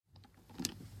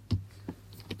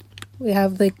We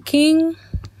have the king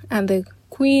and the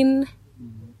queen,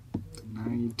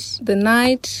 the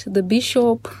knight, the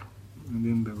bishop, and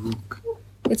then the rook.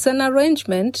 It's an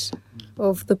arrangement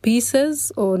of the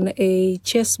pieces on a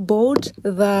chessboard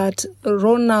that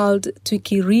Ronald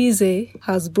Twikirize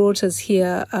has brought us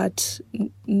here at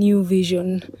New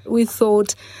Vision. We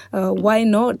thought, why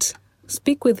not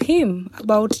speak with him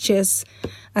about chess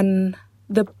and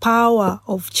the power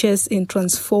of chess in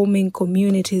transforming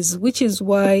communities, which is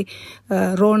why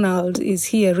Ronald is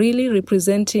here, really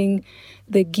representing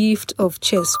the gift of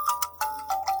chess.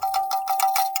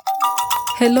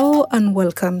 Hello and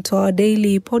welcome to our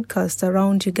daily podcast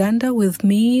around Uganda with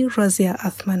me, Razia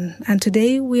Athman. And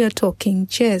today we are talking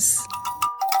chess.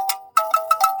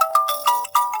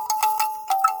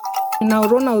 Now,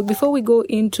 Ronald, before we go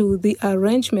into the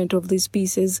arrangement of these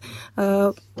pieces,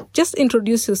 just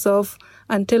introduce yourself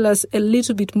and tell us a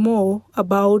little bit more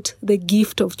about the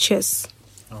gift of chess.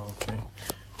 Okay.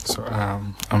 So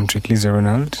I'm Twikirize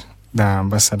Ronald, the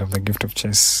ambassador of the gift of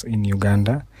chess in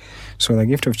Uganda. So the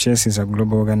Gift of Chess is a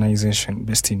global organization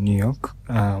based in New York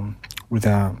with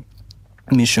a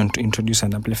mission to introduce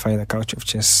and amplify the culture of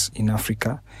chess in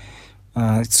Africa.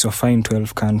 It's so far in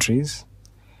 12 countries,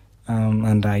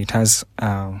 and it has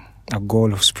a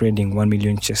goal of spreading 1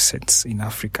 million chess sets in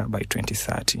Africa by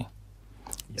 2030.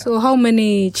 Yeah. So how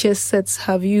many chess sets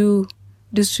have you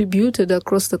distributed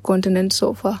across the continent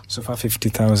so far? So far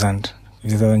 50,000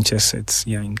 chess sets,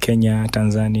 in Kenya,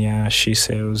 Tanzania,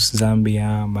 Seychelles,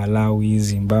 Zambia, Malawi,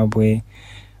 Zimbabwe,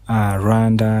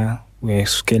 Rwanda. We're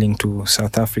scaling to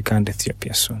South Africa and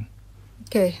Ethiopia soon.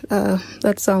 Okay,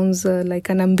 that sounds like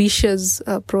an ambitious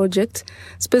project.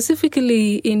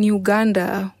 Specifically in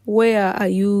Uganda, where are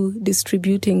you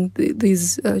distributing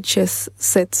these chess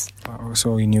sets?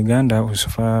 So in Uganda, we've so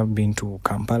far been to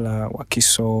Kampala,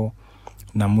 Wakiso,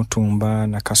 Namutumba,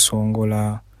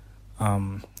 Nakasongola,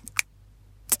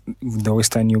 the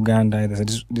Western Uganda, there's a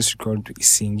district called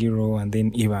Isingiro, and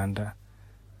then Uganda.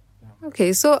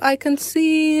 Okay, so I can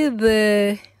see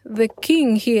the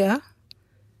king here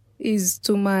is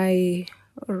to my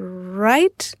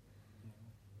right,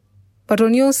 but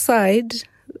on your side,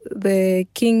 the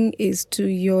king is to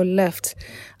your left.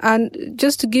 And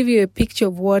just to give you a picture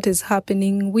of what is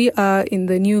happening, we are in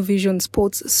the New Vision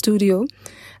Sports Studio,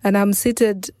 and I'm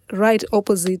seated right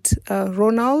opposite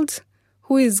Ronald,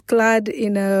 who is clad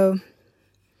in a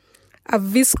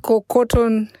visco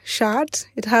cotton shirt.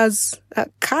 It has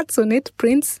cats on it,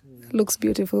 prints. Looks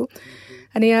beautiful.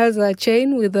 And he has a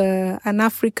chain with an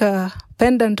Africa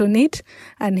pendant on it,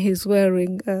 and he's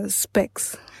wearing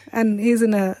specs. And he's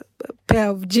in a pair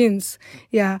of jeans.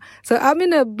 Yeah. So I'm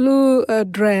in a blue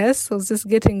dress. I was just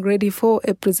getting ready for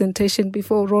a presentation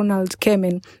before Ronald came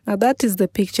in. Now that is the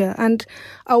picture. And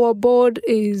our board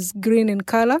is green in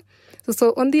color.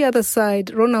 So on the other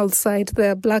side, Ronald's side,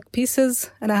 there are black pieces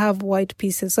and I have white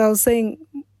pieces. So I was saying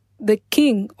the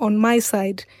king on my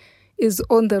side is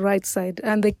on the right side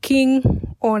and the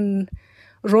king on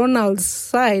Ronald's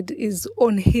side is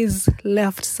on his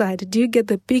left side. Do you get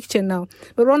the picture now?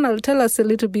 But Ronald, tell us a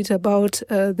little bit about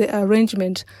the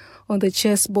arrangement on the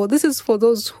chessboard. This is for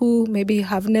those who maybe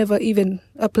have never even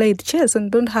played chess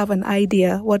and don't have an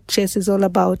idea what chess is all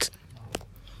about.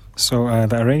 So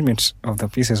the arrangement of the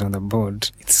pieces on the board,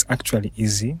 it's actually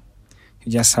easy.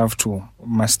 You just have to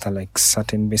master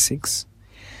certain basics.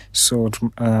 So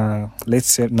let's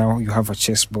say now you have a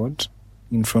chessboard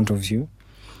in front of you.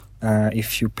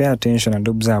 If you pay attention and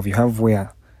observe, you have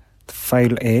where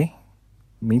file A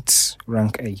meets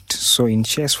rank 8. So in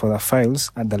chess, for the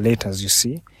files are the letters you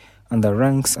see, and the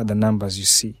ranks are the numbers you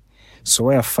see. So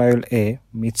where file A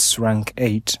meets rank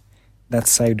 8, that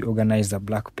side organize the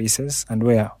black pieces, and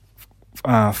where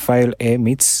file A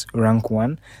meets rank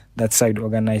 1, that side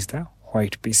organize the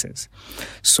white pieces.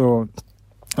 So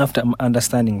after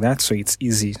understanding that, so it's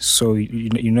easy. So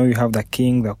you have the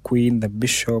king, the queen, the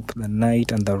bishop, the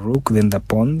knight, and the rook, then the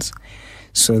pawns.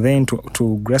 So then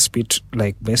to grasp it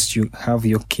best, you have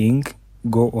your king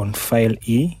go on file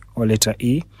E or letter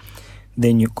E.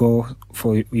 Then you go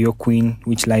for your queen,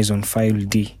 which lies on file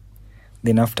D.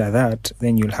 Then after that,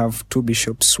 then you'll have two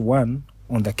bishops, one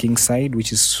on the king side,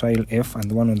 which is file F,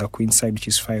 and one on the queen side, which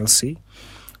is file C.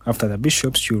 After the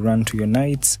bishops, you run to your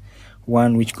knights,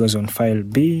 one which goes on file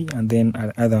B, and then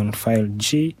other on file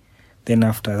G. Then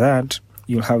after that,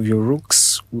 you'll have your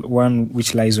rooks, one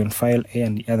which lies on file A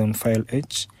and the other on file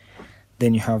H.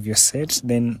 Then you have your sets.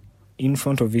 Then in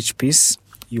front of each piece,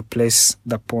 you place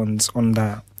the pawns. On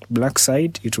the black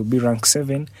side, it will be rank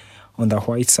 7. On the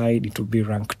white side, it will be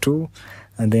rank 2.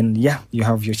 And then, you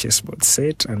have your chessboard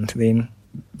set, and then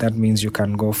that means you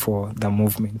can go for the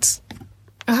movements.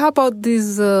 How about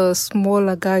these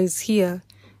smaller guys here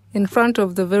in front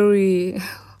of the very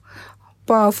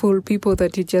powerful people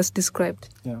that you just described?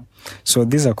 Yeah. So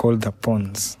these are called the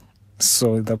pawns.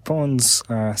 So the pawns,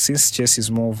 since chess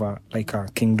is more of a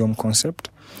kingdom concept,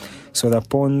 so the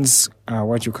pawns are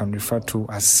what you can refer to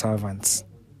as servants.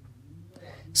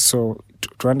 So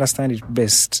to understand it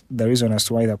best, the reason as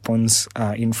to why the pawns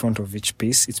are in front of each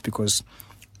piece, it's because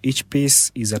each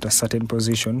piece is at a certain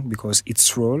position because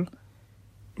its role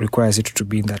requires it to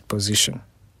be in that position.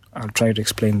 I'll try to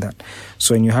explain that.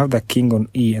 So when you have the king on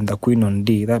E and the queen on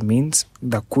D, that means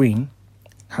the queen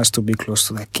has to be close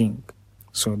to the king.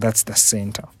 So that's the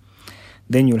center.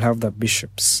 Then you'll have the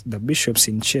bishops. The bishops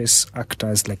in chess act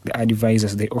as like the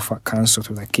advisors. They offer counsel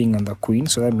to the king and the queen.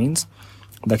 So that means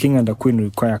the king and the queen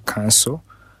require counsel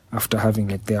after having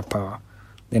like their power.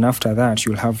 Then after that,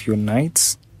 you'll have your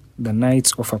knights. The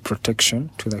knights offer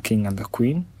protection to the king and the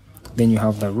queen. Then you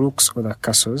have the rooks or the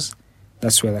castles.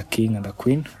 That's where the king and the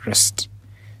queen rest.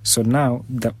 So now,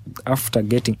 after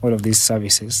getting all of these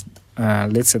services,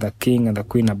 let's say the king and the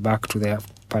queen are back to their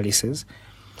palaces,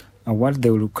 what they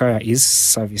will require is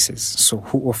services. So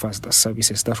who offers the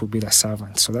services? That will be the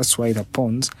servants. So that's why the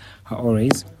pawns are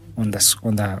always on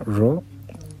the row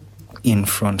in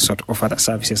front, so to offer the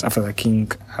services. After the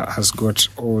king has got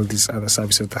all these other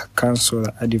services, the counsel,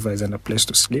 the advice, and a place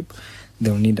to sleep,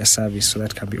 they'll need a service, so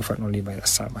that can be offered only by the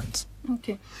servants.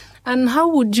 Okay. And how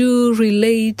would you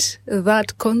relate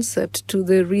that concept to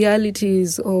the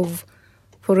realities of,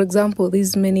 for example,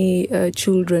 these many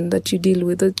children that you deal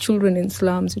with, the children in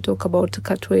slums, you talk about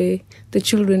Katwe, the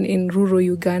children in rural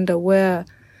Uganda, where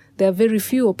there are very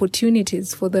few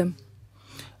opportunities for them?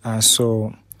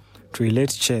 So to relate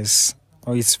chess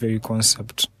or its very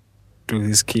concept to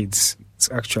these kids, it's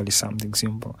actually something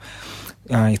simple.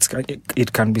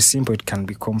 It can be simple, it can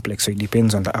be complex, so it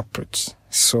depends on the approach.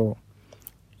 So,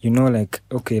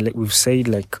 we've said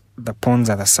the pawns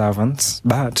are the servants,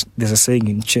 but there's a saying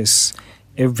in chess,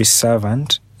 every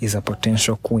servant is a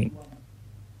potential queen,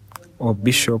 or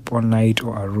bishop, or knight,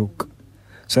 or a rook.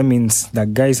 So that means the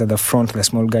guys at the front, the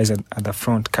small guys at the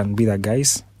front can be the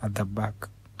guys at the back.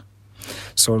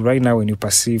 So right now when you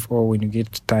perceive or when you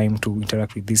get time to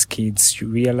interact with these kids, you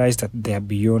realize that they are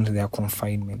beyond their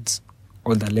confinements,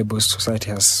 all the labels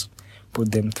society has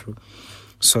put them through.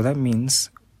 So that means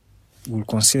we'll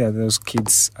consider those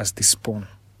kids as the pawn,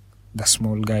 the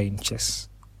small guy in chess.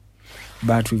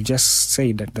 But we've just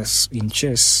said that in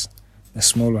chess, the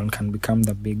small one can become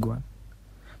the big one.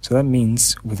 So that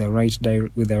means with the right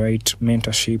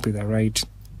mentorship, with the right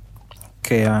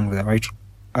care, and with the right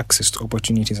access to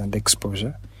opportunities and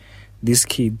exposure, these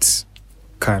kids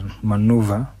can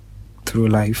maneuver through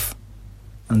life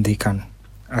and they can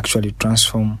actually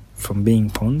transform from being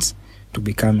pawns to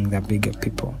becoming the bigger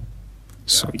people.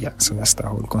 So that's the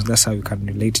whole concept. That's how you can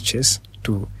relate chess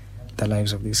to the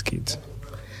lives of these kids.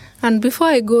 And before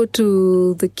I go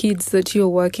to the kids that you're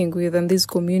working with and these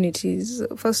communities,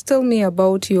 first tell me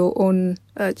about your own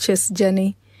chess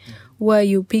journey, where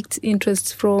you picked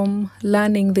interest from,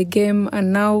 learning the game,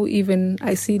 and now even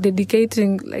I see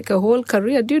dedicating like a whole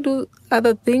career. Do you do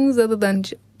other things other than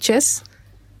chess?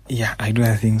 Yeah, I do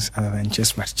other things other than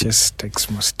chess, but chess takes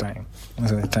most of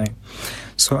the time.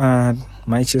 So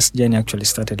my chess journey actually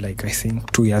started I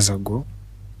think 2 years ago.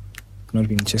 Not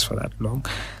been in chess for that long.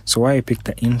 So why I picked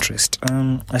the interest?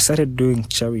 I started doing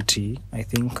charity, I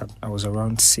think I was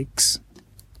around 6.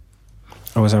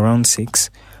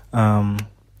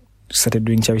 Started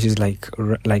doing charities like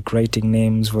writing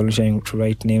names, volunteering to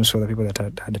write names for the people that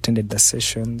had attended the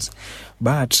sessions.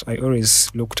 But I always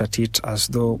looked at it as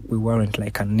though we weren't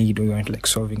a need, we weren't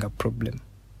solving a problem.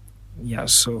 Yeah,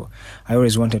 so I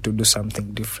always wanted to do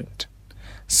something different.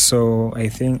 So I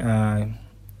think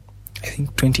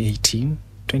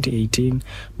 2018,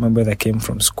 my brother came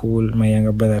from school. My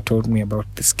younger brother told me about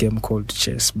this game called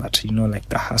chess, but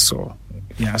the hustle.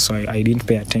 Yeah, so I didn't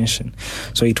pay attention.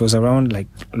 So it was around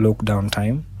lockdown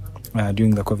time,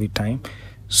 during the COVID time.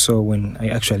 So when I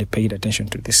actually paid attention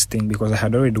to this thing, because I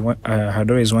had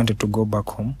always wanted to go back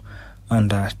home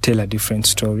and tell a different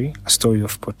story, a story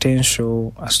of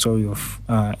potential, a story of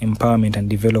empowerment and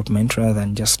development rather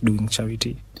than just doing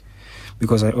charity.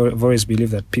 Because I've always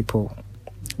believed that people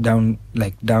down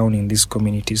in these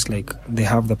communities, they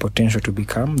have the potential to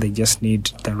become, they just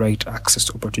need the right access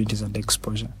to opportunities and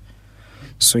exposure.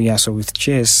 So with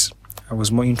chess, I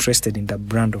was more interested in the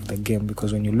brand of the game,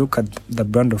 because when you look at the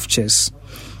brand of chess,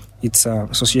 it's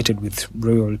associated with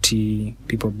royalty,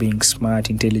 people being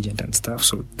smart, intelligent and stuff.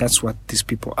 So that's what these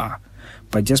people are.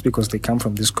 But just because they come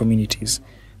from these communities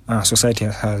society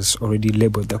has already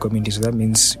labeled the community. So that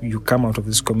means you come out of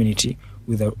this community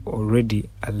with already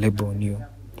a label on you.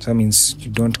 So that means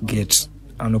you don't get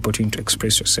an opportunity to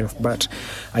express yourself. But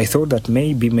I thought that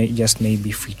maybe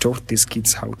if we taught these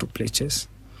kids how to play chess,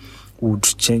 we would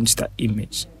change the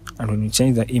image. And when we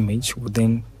change the image, we would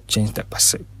then change the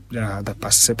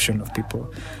perception of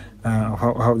people,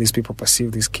 how these people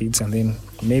perceive these kids. And then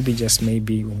maybe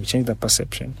when we change the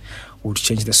perception, we would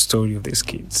change the story of these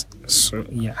kids. So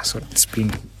that's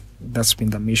been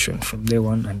the mission from day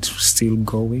one, and still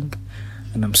going.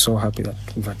 And I'm so happy that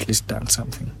we've at least done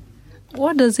something.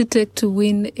 What does it take to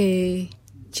win a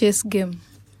chess game?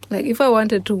 Like, if I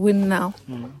wanted to win now,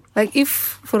 like if,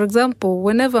 for example,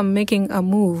 whenever I'm making a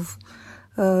move,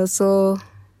 so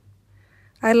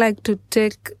I like to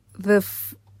take the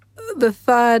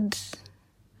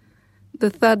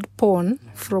third pawn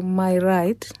from my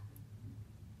right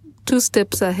 2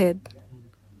 steps ahead.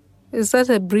 Is that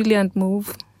a brilliant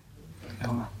move?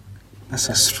 That's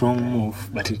a strong move,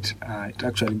 but it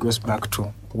actually goes back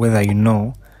to whether you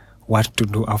know what to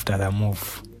do after the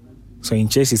move. So in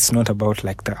chess, it's not about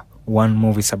like the one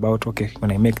move. It's about, okay,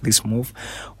 when I make this move,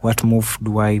 what move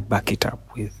do I back it up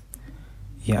with?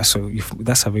 Yeah, so if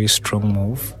that's a very strong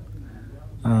move.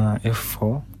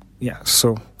 F4.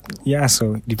 So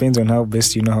it depends on how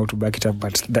best you know how to back it up.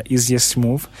 But the easiest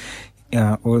move,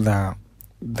 or the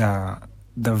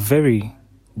very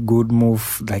good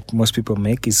move like most people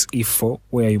make, is E4,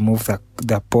 where you move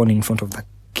the pawn in front of the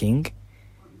king.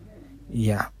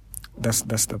 Yeah, that's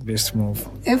the best move.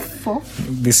 F4?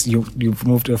 This you've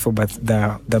moved F4, but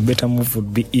the better move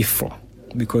would be E4,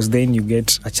 because then you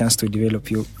get a chance to develop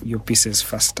your pieces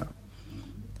faster.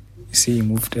 You see, you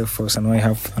moved F4, so now I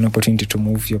have an opportunity to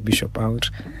move your bishop out,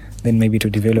 then maybe to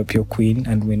develop your queen.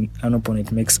 And when an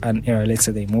opponent makes an error, let's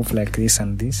say they move like this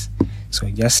and this, so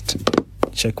just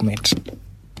checkmate.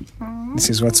 This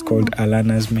is what's called a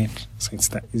learner's mate. So it's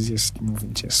the easiest move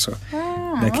in chess. So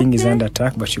the king is under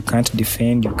attack, but you can't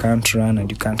defend, you can't run, and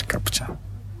you can't capture.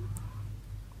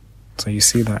 So you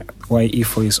see that why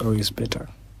E4 is always better.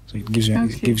 So it gives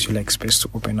you like space to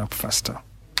open up faster.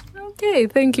 Okay,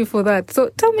 thank you for that. So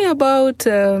tell me about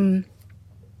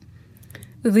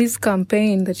this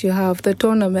campaign that you have, the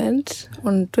tournament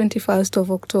on 21st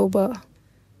of October,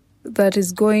 that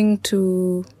is going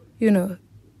to,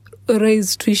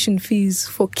 raise tuition fees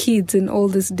for kids in all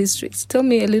these districts. Tell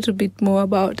me a little bit more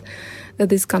about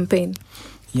this campaign.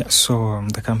 Yeah, so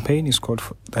the campaign is called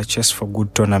the Chess for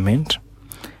Good Tournament,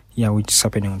 which is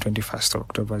happening on 21st of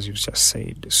October, as you just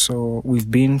said. So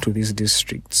we've been to these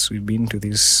districts, we've been to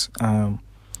these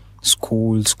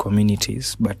schools,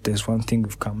 communities, but there's one thing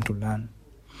we've come to learn,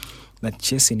 that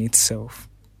chess in itself,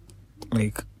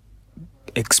 like,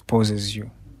 exposes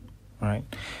you, right?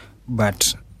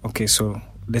 But, okay, so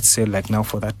let's say like now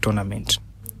for that tournament,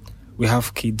 we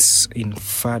have kids in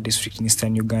far districts in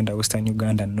Eastern Uganda, Western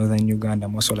Uganda, Northern Uganda,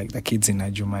 also like the kids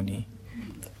in Germany.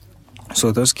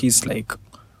 So those kids like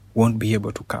won't be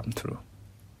able to come through.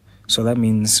 So that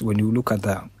means when you look at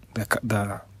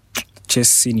the chess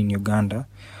scene in Uganda,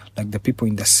 like the people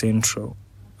in the central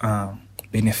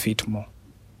benefit more.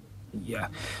 Yeah.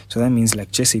 So that means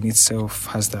like chess in itself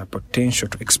has the potential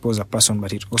to expose a person,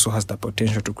 but it also has the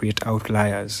potential to create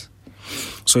outliers.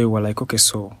 So we were like,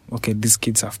 okay, these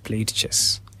kids have played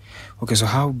chess. Okay, so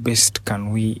how best can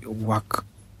we work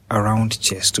around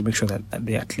chess to make sure that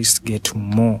they at least get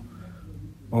more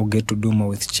or get to do more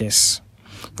with chess?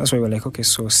 That's why we're like, okay,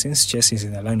 so since chess is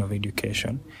in the line of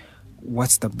education,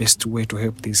 what's the best way to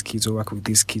help these kids or work with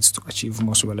these kids to achieve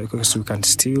more? So we're like, okay, so we can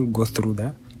still go through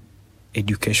the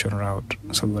education route.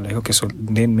 So we were like, okay, so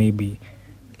then maybe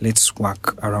let's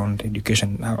work around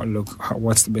education.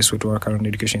 What's the best way to work around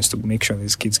education is to make sure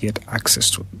these kids get access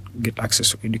to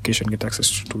education, get access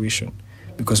to tuition.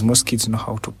 Because most kids know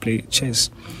how to play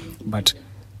chess, but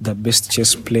the best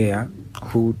chess player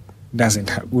who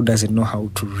doesn't know how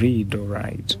to read or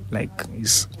write,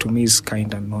 is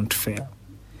kind of not fair.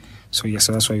 So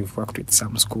so that's why we've worked with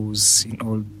some schools in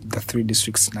all the 3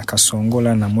 districts,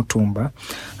 Nakasongola, Namutumba,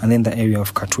 and then the area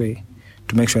of Katwe,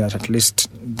 to make sure that at least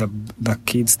the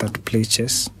kids that play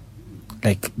chess,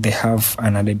 they have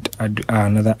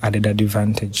another added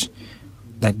advantage,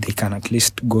 that they can at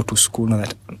least go to school, know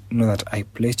that I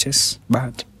play chess,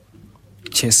 but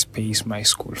chess pays my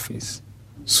school fees.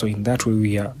 So in that way,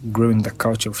 we are growing the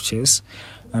culture of chess,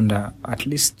 and at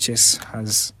least chess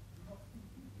has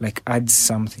adds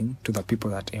something to the people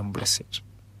that embrace it.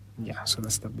 Yeah, so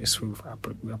that's the best way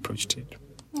we approached it.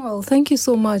 Well, thank you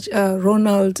so much,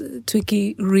 Ronald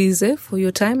Twikirize, for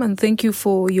your time, and thank you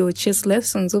for your chess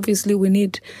lessons. Obviously, we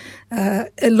need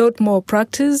a lot more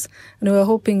practice, and we're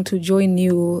hoping to join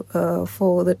you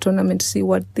for the tournament to see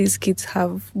what these kids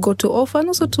have got to offer, and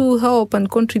also to help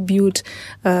and contribute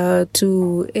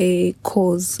to a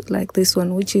cause like this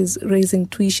one, which is raising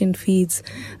tuition fees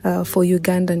for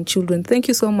Ugandan children. Thank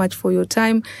you so much for your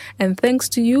time, and thanks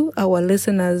to you, our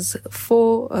listeners,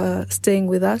 for staying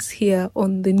with us here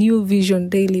on the New Vision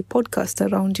Daily podcast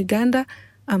around Uganda.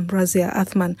 I'm Razia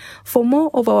Athman. For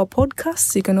more of our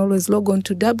podcasts, you can always log on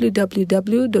to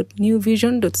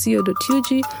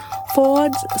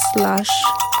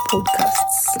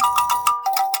www.newvision.co.ug/podcasts.